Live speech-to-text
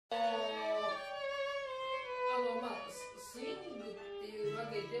スイングっていうわ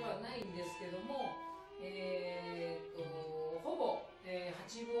けではないんですけども、ほぼ、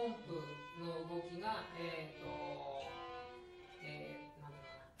8分音符の動きが、なんていうかな、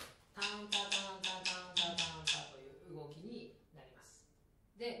タンタタンタタンタタンタという動きになります。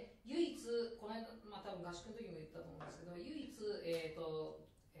で、唯一、この間、多分合宿の時も言ったと思うんですけど、唯一、なんていう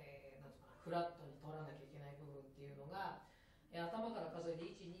かな、フラットに取らなきゃいけない部分っていうのが、頭から数えて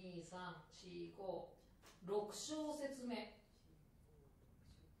1、2、3、4、5、6小節目。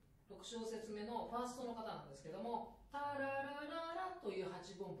6小節目のファーストの方なんですけども、タララララという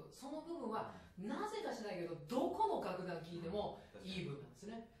8分音符、その部分はなぜかしないけど、どこの楽団聴いてもいい分なんです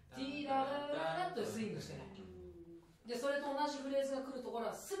ね。ティーララララとスイングしてない。で、それと同じフレーズが来るところ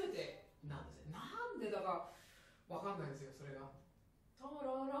は全てなんですよ。なんでだかわかんないんですよ、それが。タラ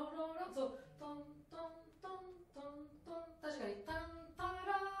ラララ、そう、タンタンタンタンタン、確かにタンタ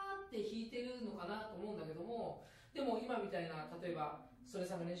ラーって弾いてるのかなと思うんだけども、でも今みたいな、例えば、それ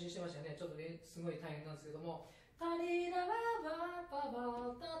さんが練習してましたよね、ちょっとすごい大変なんですけども、タリララババ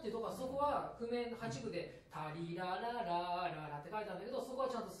バタっていうところは、そこは譜面8部でタリラララララって書いてあるんだけど、そこは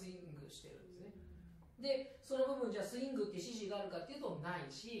ちゃんとスイングしてるんですね。で、その部分じゃあスイングって指示があるかっていうとな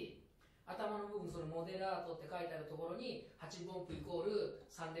いし、頭の部分、そのモデラートって書いてあるところに8分音符イコール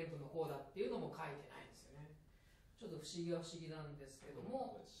3連符のこうだっていうのも書いてないんですよね。ちょっと不思議は不思議なんですけど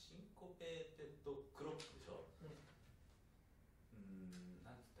も、シンコペーテッドクロックでしょ。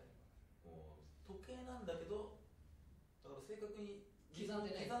なんて言ったらいいの、もう時計なんだけど、だから正確に刻ん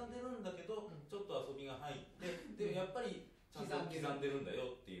でるんだけど、ちょっと遊びが入って、でもやっぱりちゃんと刻んでるんだ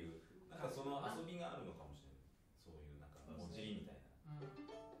よっていう、なんかその遊びがあるのかもしれない。そういうなんかもじりみたいな。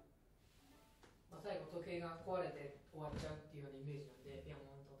最後時計が壊れて終わっちゃうっていうようなイメージなんで、ピャン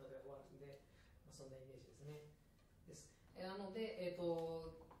と例えば終わるんで、そんなイメージですね。なので、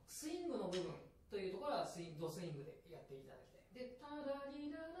スイングの部分というところはドスイングでやっていただきたい。で、タラリ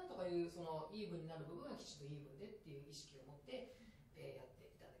ララとかいうそのイーブンになる部分はきちんとイーブンでっていう意識を持って、やって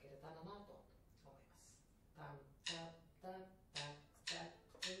いただければなと思います。タンタッタッタッタッ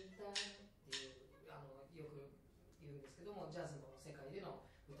タッタッっていうよく言うんですけども、ジャズの世界での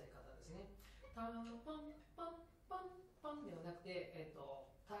歌い方ですね。タンパンパンパンパンではなくて、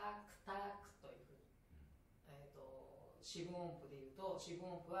タクタクというふうに、四分音符でいうと、四分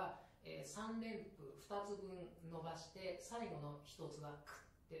音符は、3連符2つ分伸ばして、最後の1つはク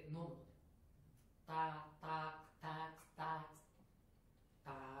って飲むので、タタクタクタク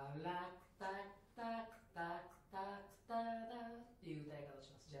タラクタクタクタクタクタラっていう歌い方を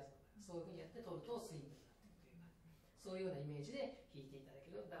します、ジャズの場合。そういうふうにやって取るとスイングになっていくというか、そういうようなイメージで弾いていただけ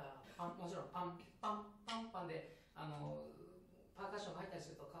る。だからもちろんパンパンパンパンでパーカッションが入ったり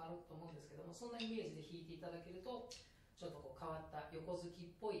すると変わると思うんですけども、そんなイメージで弾いていただけるとちょっとこう変わった横好き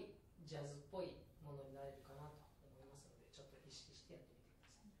っぽいジャズっぽいものになれるかなと思いますので、ちょっと意識してやって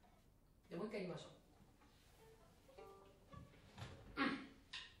みてください。でもう一回言いましょう。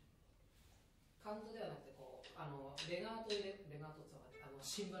カウントではなくてこうレガートでレガートって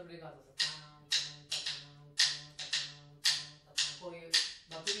シンバルレガートでタンタンタタンタンタタンタタンタタン、こういう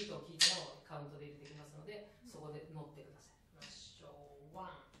バックビートを聞いてもカウントで入れてきますので、そこで乗ってください。ましょう。ワン、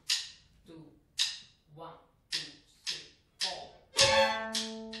ツー、ワン、ツー、スリー、フ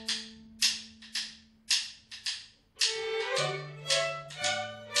ォー。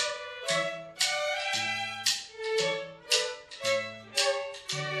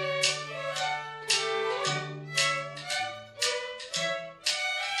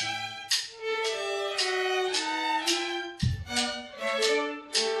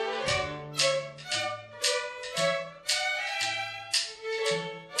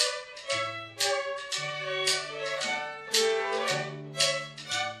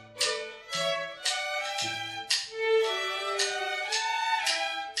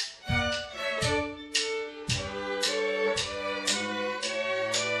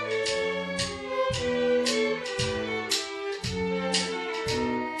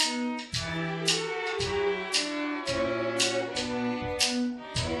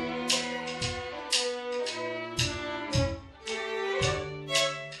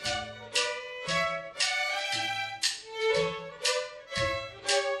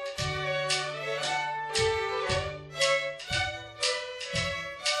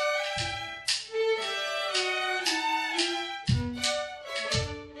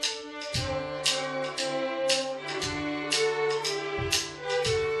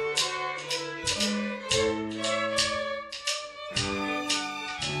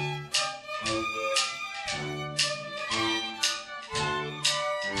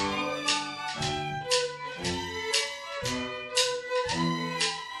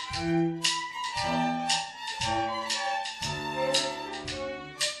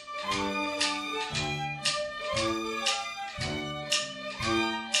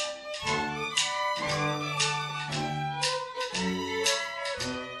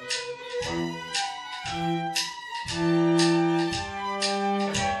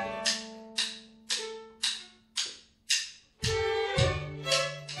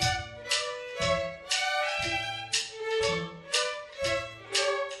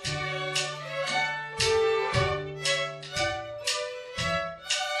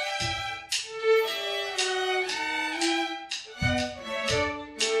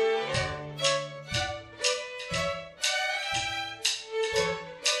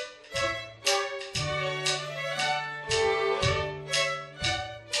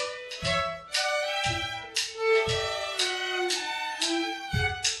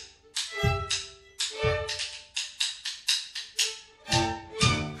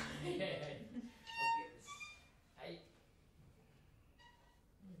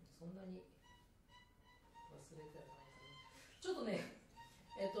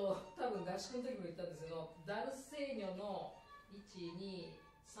宿の時も言ったんですけど、ダルセーニョの1、2、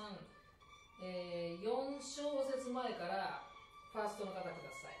3、4小節前からファーストの方くだ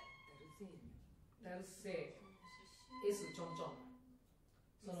さい。ダルセーニョ S ちょんちょん、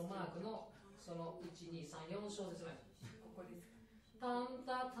そのマークのその1、2、3、4小節前、ここですか。タン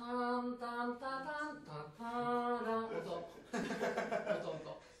タタンタンタタンタタラン、音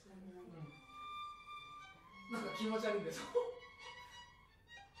なんか気持ち悪いんですよ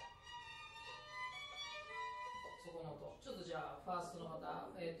そこの音、ちょっとじゃあファーストの方、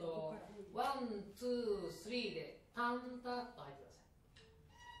ワン、ツー、スリーでタンタッと入ってく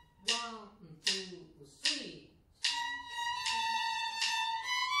ださい。ワン、ツー、スリー。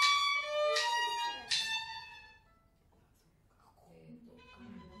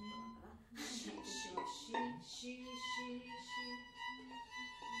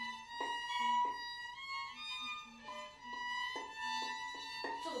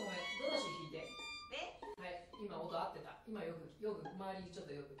今音合ってた。今よく周りにちょっ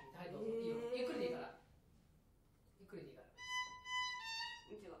とよく聞いて、はいどうぞ。いいよ。ゆっくりでいいから。ゆっくりでいいから。は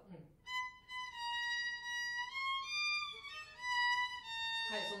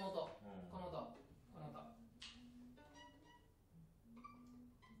い、その音、この音。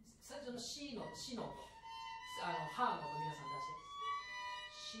最初の C の音、ハーの音皆さん出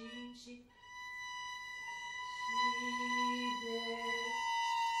して。シで。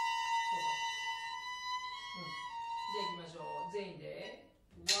じゃあ行きましょう。全員で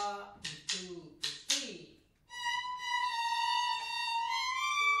ワン、ツー、スリー。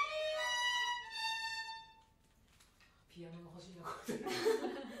ピアノが欲しいな、これ。音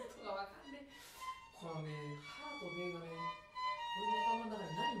がわかんねえ。このね、ハーとベがね、俺の頭の中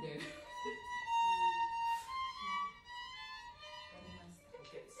にないんだよね。OK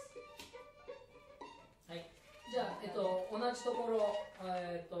です。はい。じゃあ、同じところ、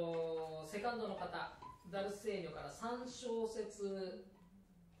セカンドの方。ダルセーニョから3小節、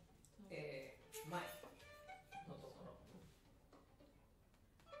前のところ。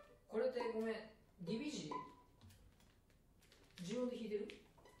これってごめん、ディビジ自分で弾いてる？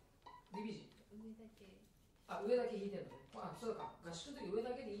ディビジ上だけ。あ、上だけ弾いてるのね。あ、そうか。合宿の時上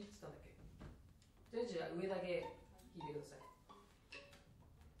だけでいいって言ったんだっけ。とりあえずじゃあ上だけ弾いてください。い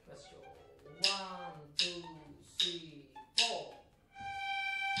きましょう。ワン、ツー、スリー、フォー。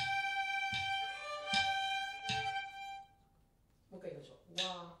もう一回いきましょう。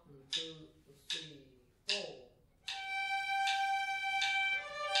ワン、ツー、スリー、フォー。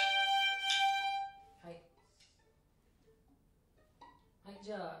はい。はい、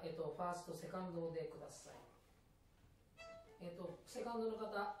じゃあ、ファースト、セカンドでください。セカンドの方、フ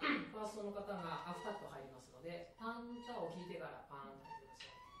ァーストの方がアフタット入りますので、タンタを弾いてからパーンと入ってくだ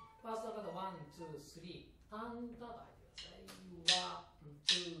さい。ファーストの方、ワン、ツー、スリー、タンタと入ってください。ワン、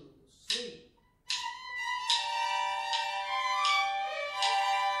ツー、スリー。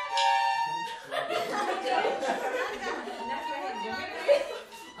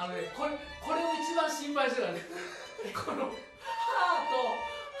これを一番心配してたんです。この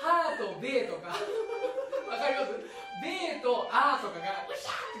ハーとベーとかわかります？ベーとアーとかがウシ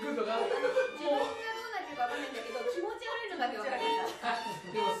ャーってくるとか、自分がどうなってるかわかんないんだけど、気持ち悪いのだけわかりました。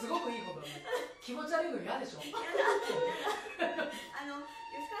でもすごくいいことだね。気持ち悪いの嫌でしょ？吉川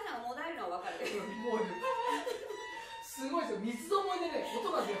さんがもだえるのはわかる。もうすごいですよ。三つどもえでね、音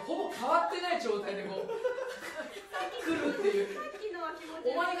がね、ほぼ変わってない状態でこう来るっていう。さっきのは気持ち悪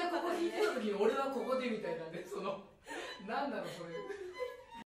い。お前がここ弾いてた時に俺はここでみたいなね、なんだろうそれ。